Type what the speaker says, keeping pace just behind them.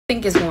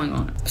think is going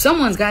on?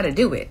 Someone's got to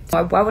do it.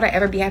 Why would I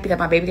ever be happy that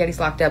my baby daddy's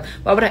locked up?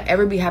 Why would I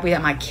ever be happy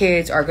that my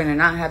kids are going to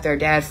not have their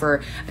dad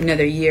for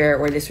another year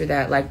or this or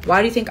that? Like,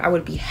 why do you think I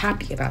would be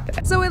happy about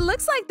that? So it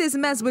looks like this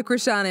mess with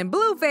Chrisean and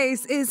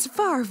Blueface is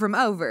far from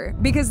over,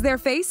 because they're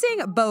facing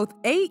both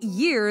 8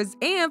 years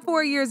and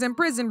 4 years in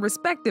prison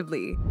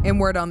respectively. And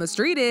word on the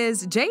street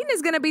is Jaidyn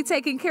is going to be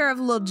taking care of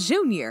Lil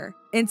Junior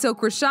until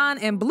Chrisean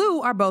and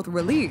Blue are both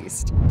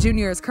released.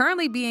 Junior is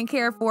currently being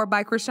cared for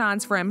by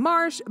Chrisean's friend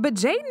Marsh, but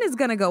Jaidyn is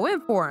gonna go in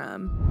for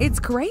him. It's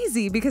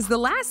crazy because the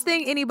last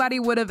thing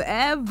anybody would have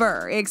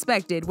ever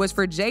expected was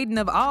for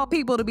Jaidyn of all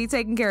people to be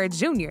taking care of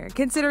Junior,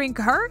 considering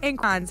her and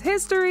Chrisean's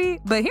history,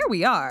 but here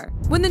we are.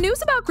 When the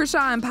news about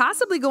Chrisean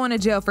possibly going to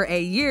jail for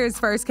 8 years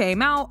first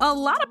came out, a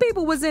lot of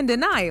people was in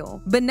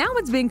denial, but now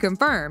it's been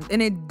confirmed,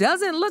 and it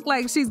doesn't look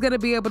like she's gonna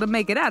be able to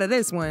make it out of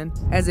this one.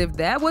 As if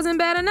that wasn't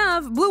bad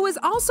enough, Blue is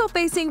also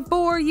facing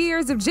 4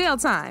 years of jail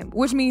time,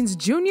 which means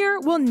Junior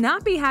will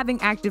not be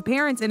having active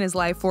parents in his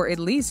life for at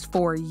least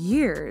 4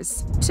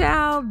 years.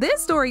 Child,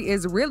 this story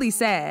is really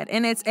sad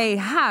and it's a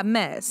hot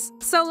mess,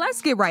 so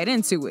let's get right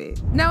into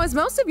it. Now, as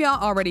most of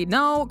y'all already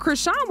know,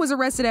 Chrisean was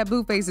arrested at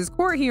Blueface's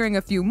court hearing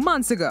a few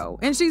months ago,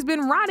 and she's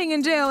been rotting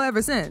in jail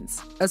ever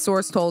since. A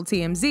source told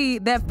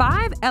TMZ that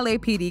 5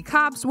 LAPD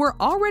cops were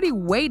already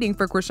waiting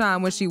for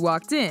Chrisean when she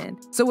walked in,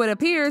 so it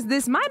appears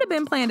this might have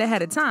been planned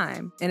ahead of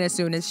time, and as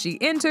soon as she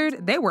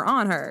entered, they were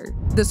on her.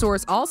 The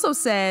source also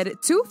said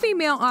 2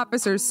 female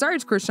officers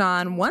searched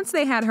Chrisean once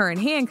they had her in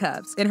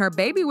handcuffs, and her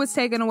baby was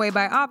taken away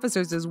by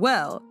officers as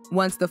well.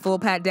 Once the full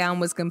pat-down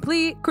was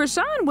complete,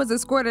 Chrisean was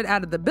escorted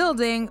out of the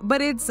building,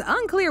 but it's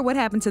unclear what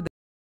happened to the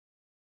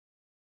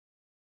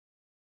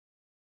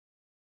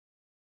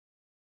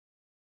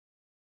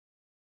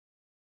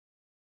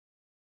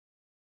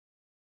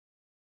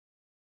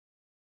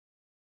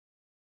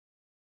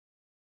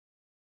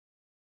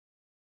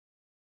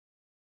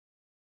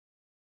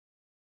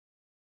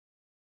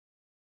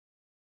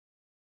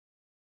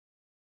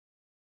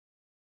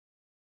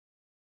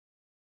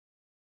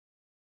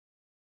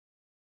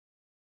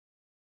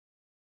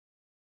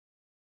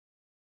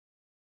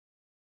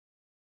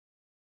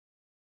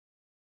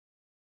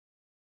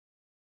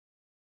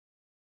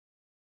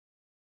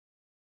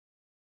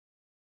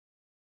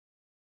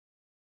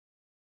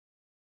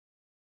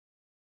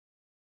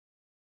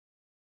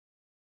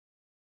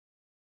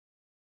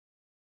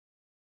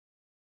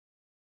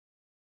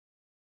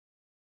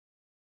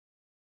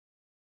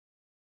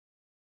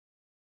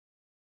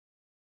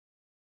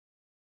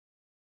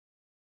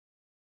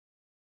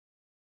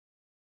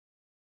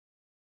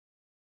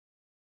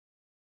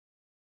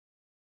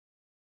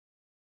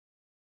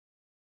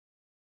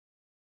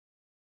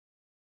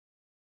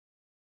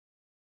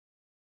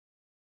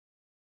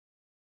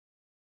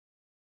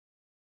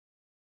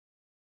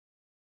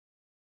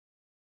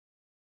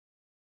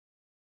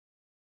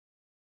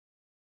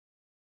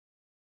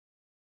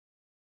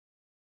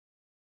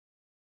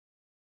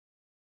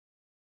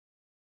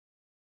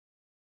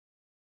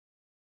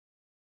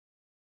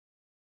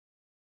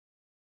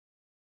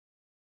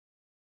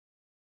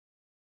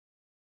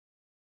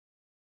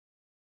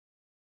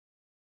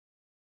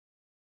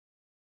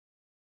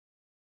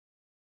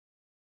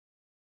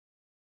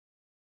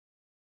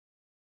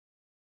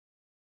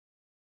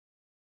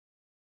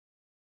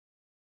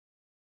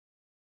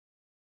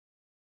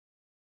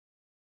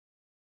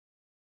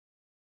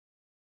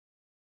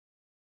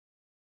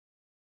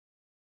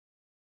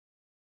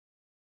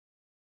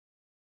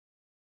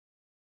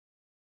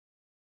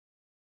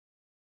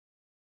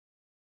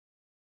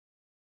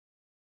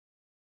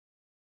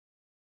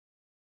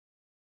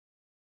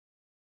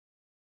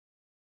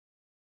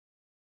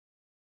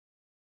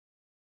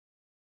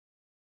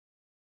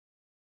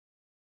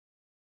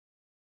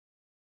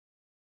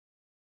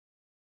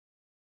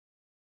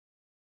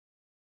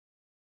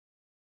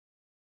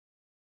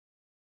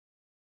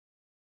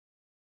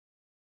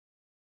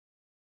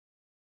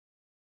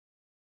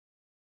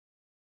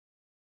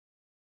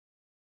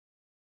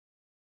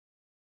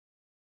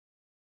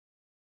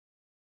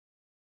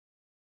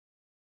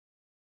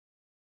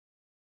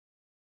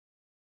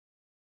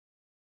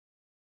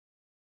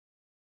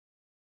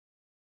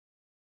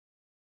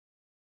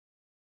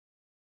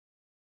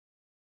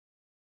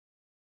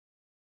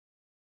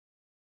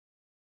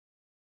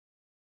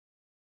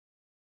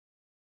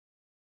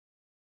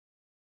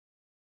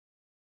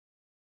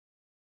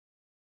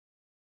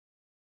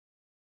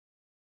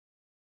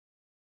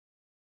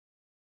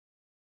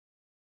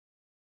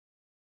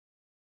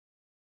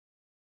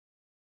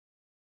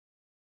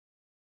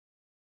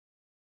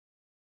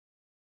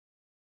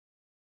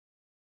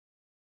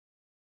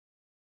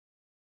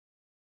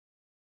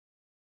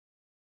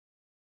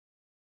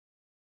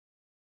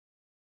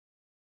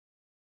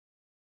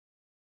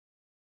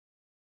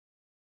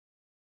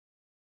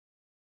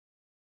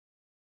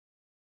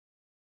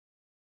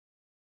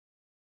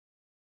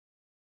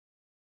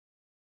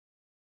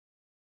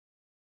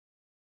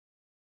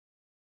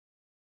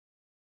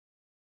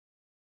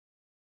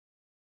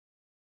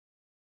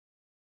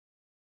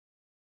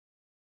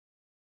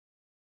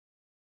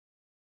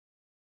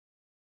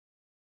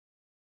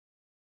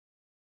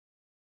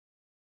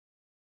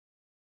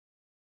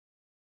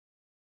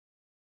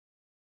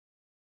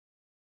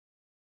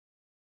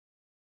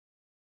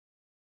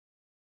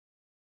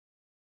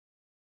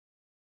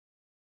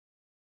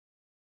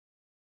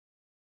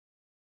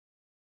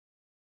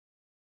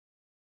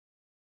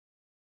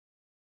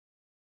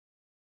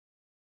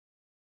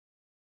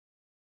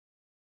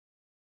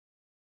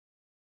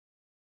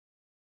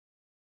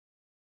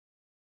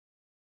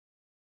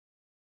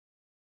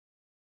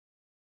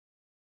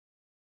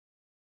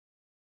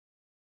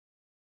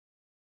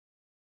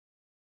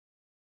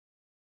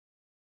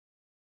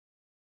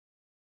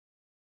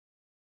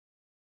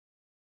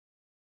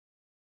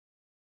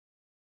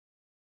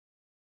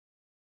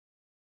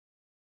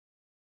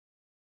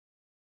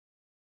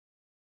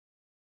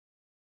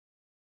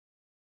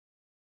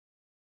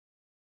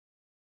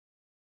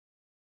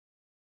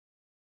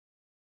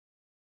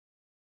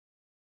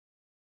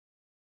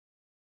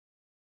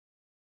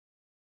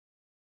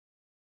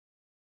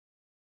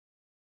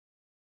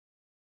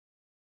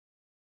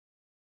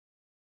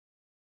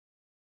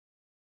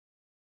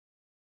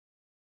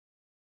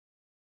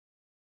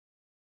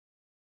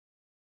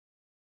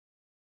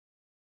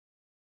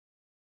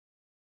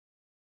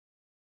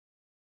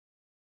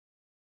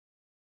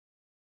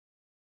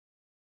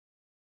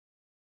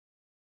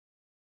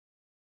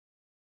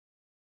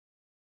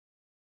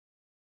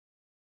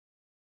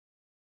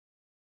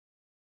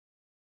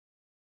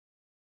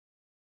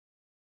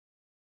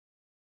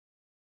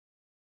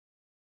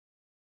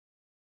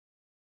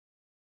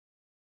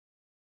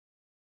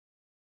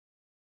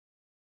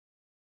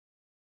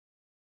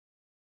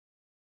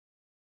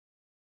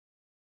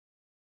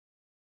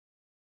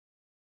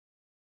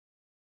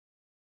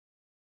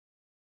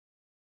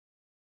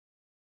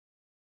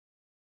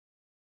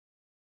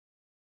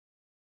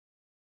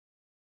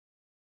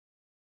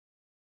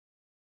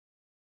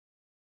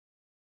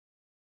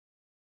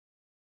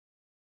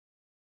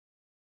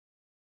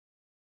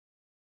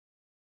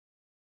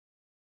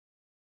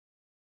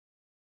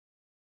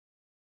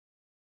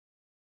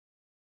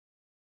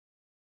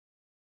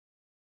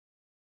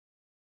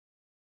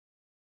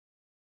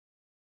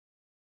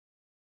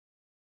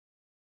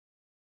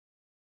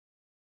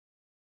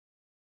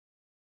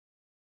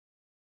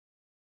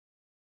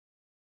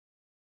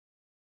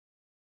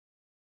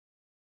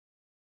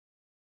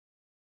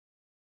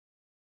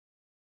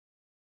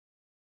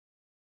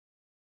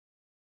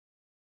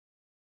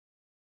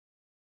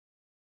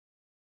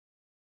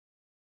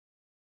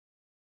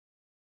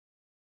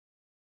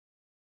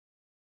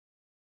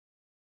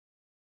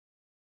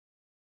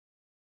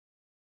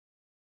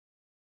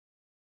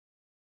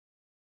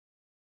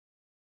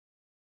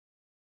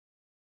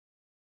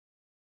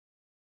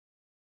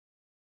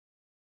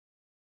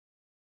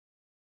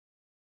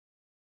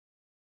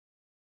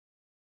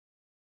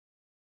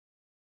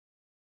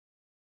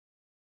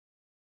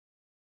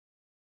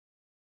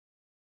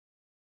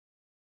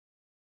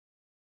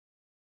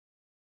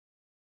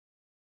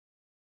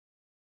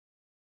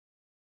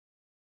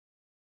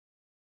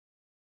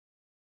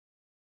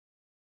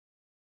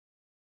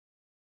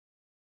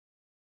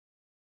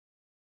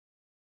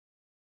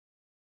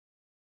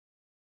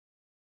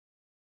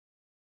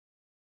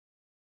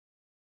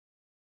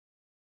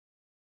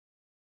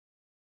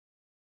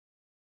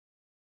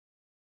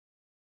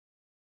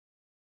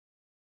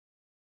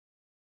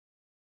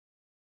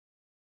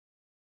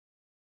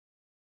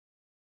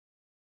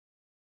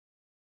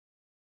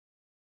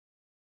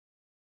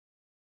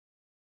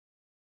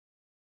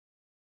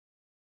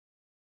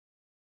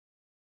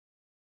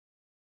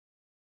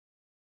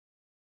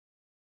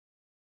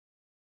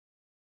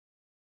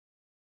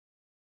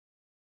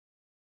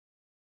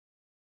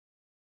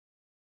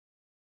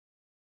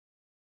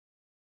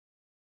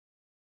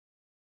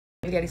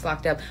baby daddy's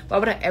locked up. Why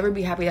would I ever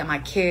be happy that my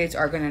kids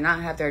are gonna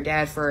not have their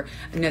dad for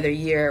another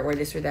year or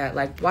this or that?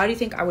 Like, why do you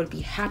think I would be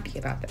happy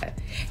about that?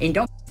 And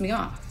don't piss me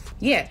off.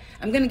 Yeah,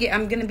 I'm gonna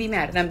be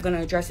mad and I'm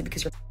gonna address it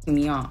because you're pissing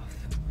me off.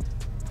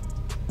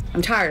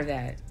 I'm tired of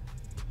that.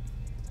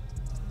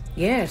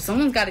 Yeah,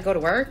 someone's got to go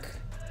to work.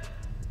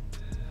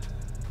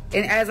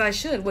 And as I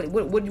should. What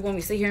do you want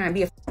me to sit here and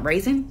be a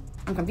raisin?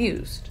 I'm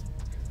confused.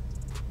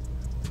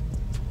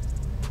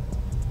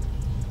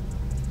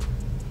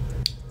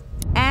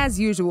 As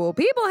usual,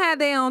 people had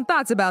their own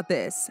thoughts about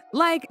this.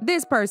 Like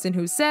this person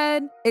who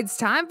said, it's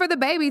time for the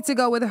baby to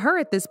go with her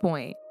at this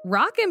point.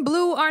 Rock and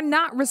Blue are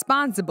not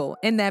responsible,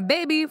 and that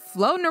baby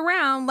floating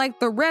around like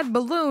the red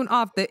balloon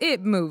off the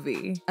It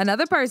movie.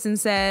 Another person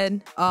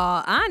said,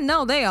 I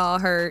know they all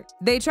hurt.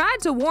 They tried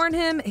to warn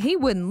him, he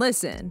wouldn't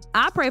listen.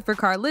 I pray for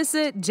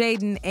Carlissa,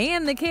 Jaidyn,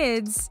 and the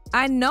kids.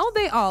 I know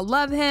they all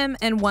love him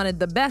and wanted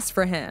the best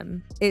for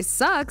him. It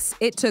sucks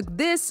it took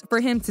this for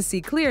him to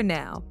see clear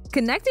now.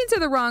 Connecting to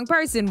the wrong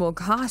person will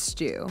cost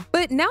you.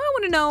 But now I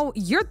want to know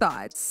your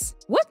thoughts.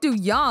 What do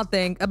y'all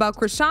think about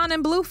Chrisean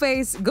and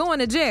Blueface going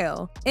to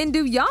jail? And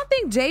do y'all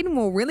think Jaidyn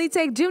will really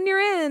take Junior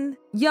in?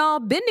 Y'all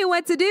been knew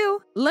what to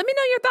do? Let me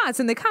know your thoughts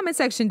in the comment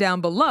section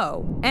down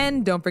below.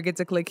 And don't forget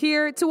to click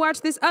here to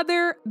watch this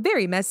other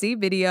very messy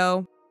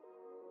video.